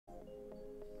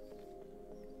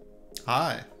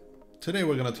Hi, today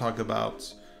we're going to talk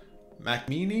about Mac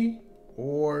Mini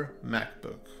or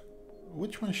MacBook.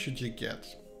 Which one should you get?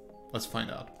 Let's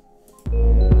find out.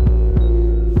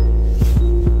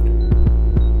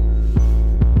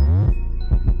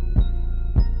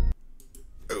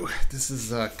 Oh, this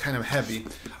is kind of heavy.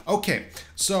 Okay,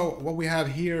 so what we have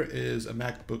here is a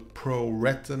MacBook Pro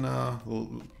Retina,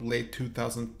 late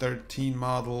 2013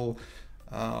 model.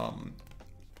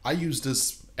 I use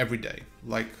this every day.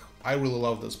 Like, I really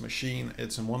love this machine.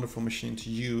 It's a wonderful machine to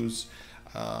use.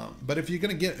 But if you're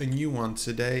gonna get a new one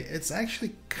today, it's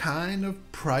actually kind of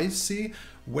pricey.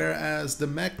 Whereas the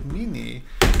Mac Mini,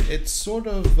 it's sort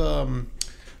of,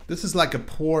 this is like a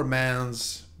poor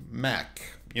man's Mac,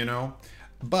 you know?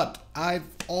 But I've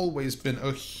always been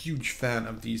a huge fan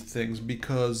of these things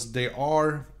because they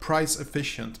are price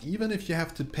efficient. Even if you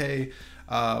have to pay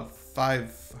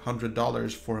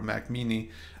 $500 for a Mac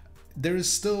Mini, there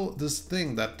is still this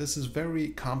thing that this is very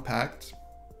compact,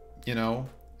 you know,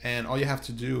 and all you have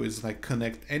to do is like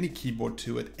connect any keyboard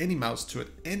to it, any mouse to it,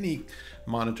 any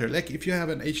monitor. Like if you have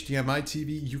an HDMI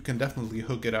TV, you can definitely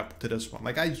hook it up to this one.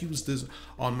 Like I use this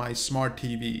on my smart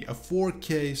TV, a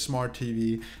 4K smart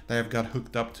TV that I've got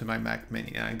hooked up to my Mac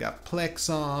Mini. And I got Plex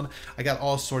on, I got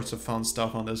all sorts of fun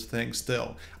stuff on this thing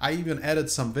still. I even edit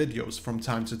some videos from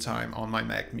time to time on my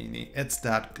Mac Mini. It's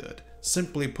that good.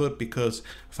 Simply put, because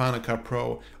Final Cut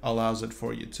Pro allows it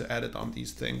for you to edit on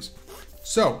these things.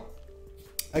 So,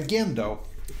 again though,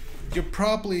 you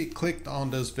probably clicked on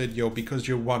this video because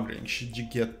you're wondering, should you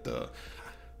get the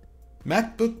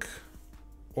MacBook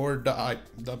or I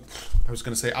was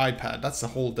gonna say iPad, that's a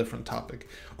whole different topic,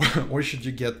 or should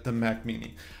you get the Mac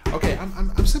Mini? Okay,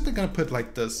 I'm simply gonna put it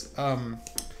like this.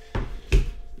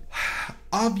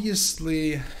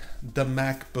 Obviously, the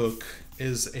MacBook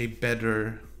is a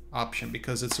better option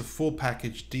because it's a full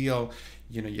package deal.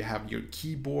 You know, you have your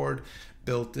keyboard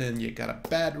built in, you got a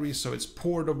battery, so it's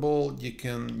portable, you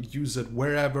can use it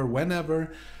wherever,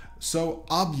 whenever. So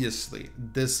obviously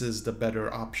this is the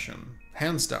better option,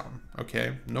 hands down.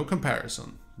 Okay, no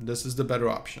comparison, this is the better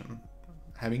option.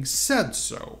 Having said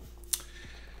so,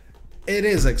 it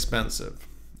is expensive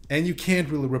and you can't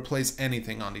really replace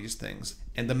anything on these things.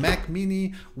 And the Mac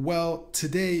Mini, well,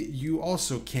 today you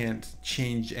also can't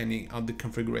change any of the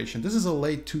configuration. This is a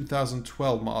late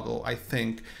 2012 model, I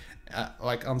think.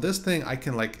 Like on this thing, I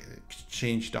can like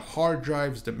change the hard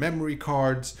drives, the memory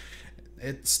cards.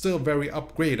 It's still very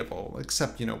upgradable,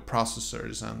 except, you know,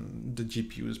 processors, and the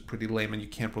GPU is pretty lame and you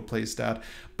can't replace that.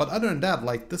 But other than that,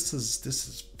 like this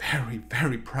is very,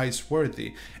 very price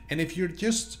worthy. And if you're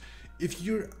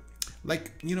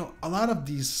like, you know, a lot of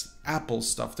these Apple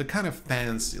stuff, they're kind of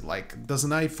fancy. Like, does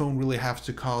an iPhone really have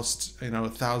to cost, you know,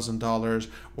 $1,000,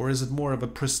 or is it more of a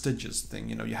prestigious thing?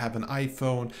 You know, you have an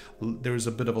iPhone, there's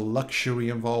a bit of a luxury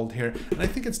involved here. And I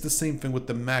think it's the same thing with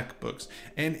the MacBooks.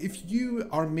 And if you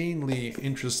are mainly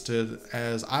interested,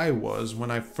 as I was when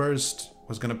I first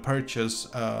was going to purchase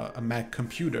a Mac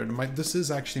computer, this is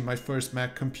actually my first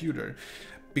Mac computer,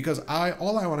 because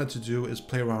all I wanted to do is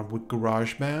play around with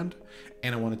GarageBand,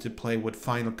 and I wanted to play with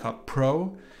Final Cut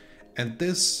Pro, and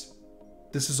this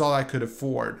is all I could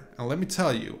afford. And let me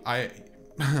tell you, I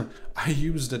I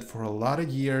used it for a lot of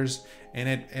years, and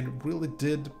it really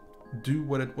did do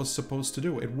what it was supposed to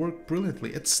do. It worked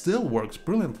brilliantly. It still works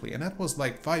brilliantly, and that was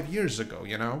like 5 years ago,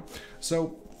 you know?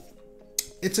 So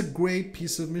it's a great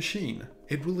piece of machine.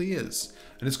 It really is.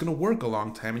 And it's gonna work a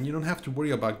long time, and you don't have to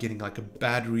worry about getting like a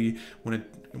battery when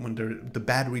the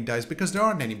battery dies, because there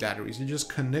aren't any batteries. You just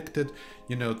connect it,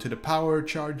 you know, to the power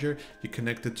charger, you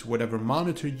connect it to whatever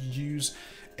monitor you use,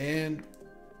 and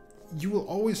you will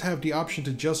always have the option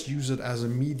to just use it as a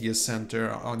media center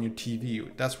on your TV.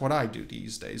 That's what I do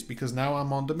these days, because now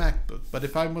I'm on the MacBook. But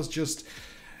if I was just,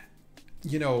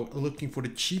 you know, looking for the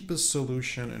cheapest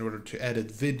solution in order to edit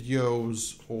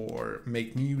videos or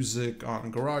make music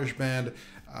on GarageBand,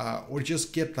 or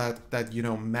just get that you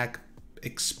know, Mac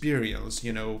experience,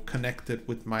 you know, connected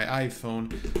with my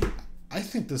iPhone, I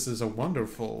think this is a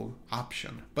wonderful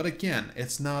option. But again,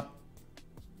 it's not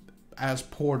as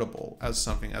portable as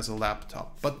something as a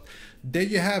laptop. But there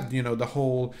you have, you know, the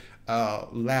whole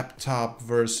laptop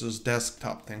versus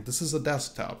desktop thing. This is a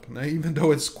desktop. Now, even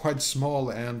though it's quite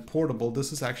small and portable,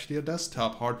 this is actually a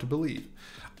desktop. Hard to believe.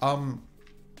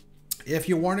 If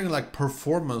you're wondering, like,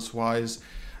 performance wise,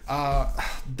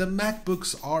 the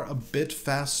MacBooks are a bit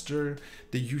faster.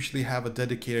 They usually have a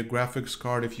dedicated graphics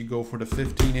card if you go for the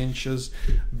 15 inches,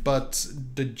 but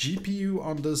the GPU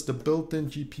on this, the built-in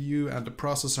GPU and the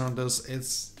processor on this,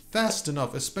 it's fast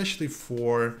enough, especially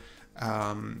for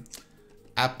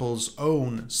Apple's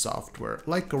own software,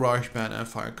 like GarageBand and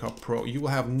Final Cut Pro, you will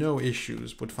have no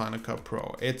issues with Final Cut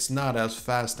Pro. It's not as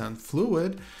fast and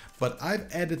fluid, but I've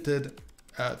edited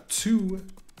 2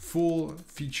 full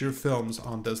feature films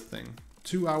on this thing.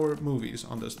 2-hour movies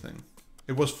on this thing.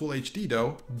 It was full HD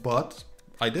though, but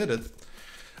I did it.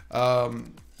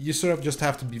 You sort of just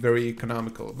have to be very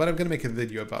economical, but I'm gonna make a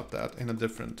video about that in a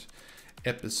different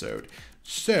episode.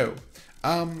 So,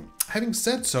 having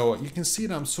said so, you can see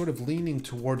that I'm sort of leaning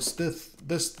towards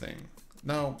this thing.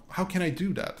 Now, how can I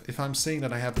do that? If I'm saying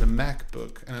that I have the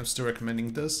MacBook and I'm still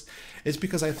recommending this, it's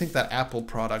because I think that Apple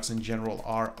products in general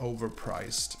are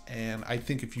overpriced. And I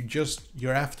think if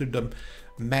you're after the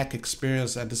Mac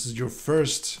experience and this is your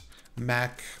first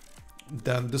Mac,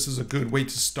 then this is a good way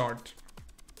to start.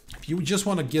 If you just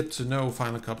want to get to know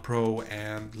Final Cut Pro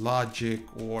and Logic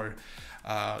or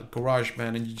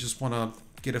GarageBand, and you just want to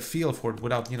get a feel for it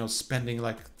without, you know, spending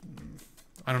like,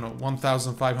 I don't know,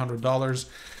 $1,500,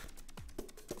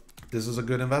 this is a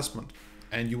good investment,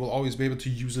 and you will always be able to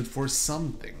use it for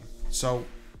something. So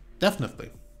definitely,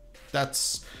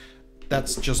 that's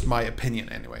just my opinion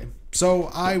anyway. So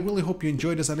I really hope you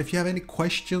enjoyed this, and if you have any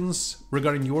questions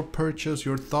regarding your purchase,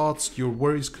 your thoughts, your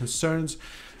worries, concerns,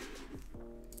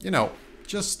 you know,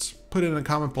 just put it in a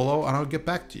comment below and I'll get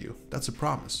back to you. That's a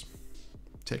promise.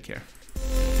 Take care.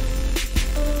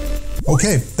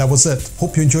 Okay, that was it.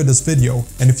 Hope you enjoyed this video.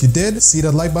 And if you did, see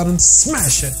that like button,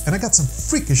 smash it. And I got some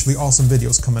freakishly awesome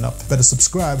videos coming up. Better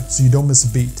subscribe so you don't miss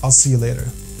a beat. I'll see you later.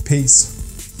 Peace.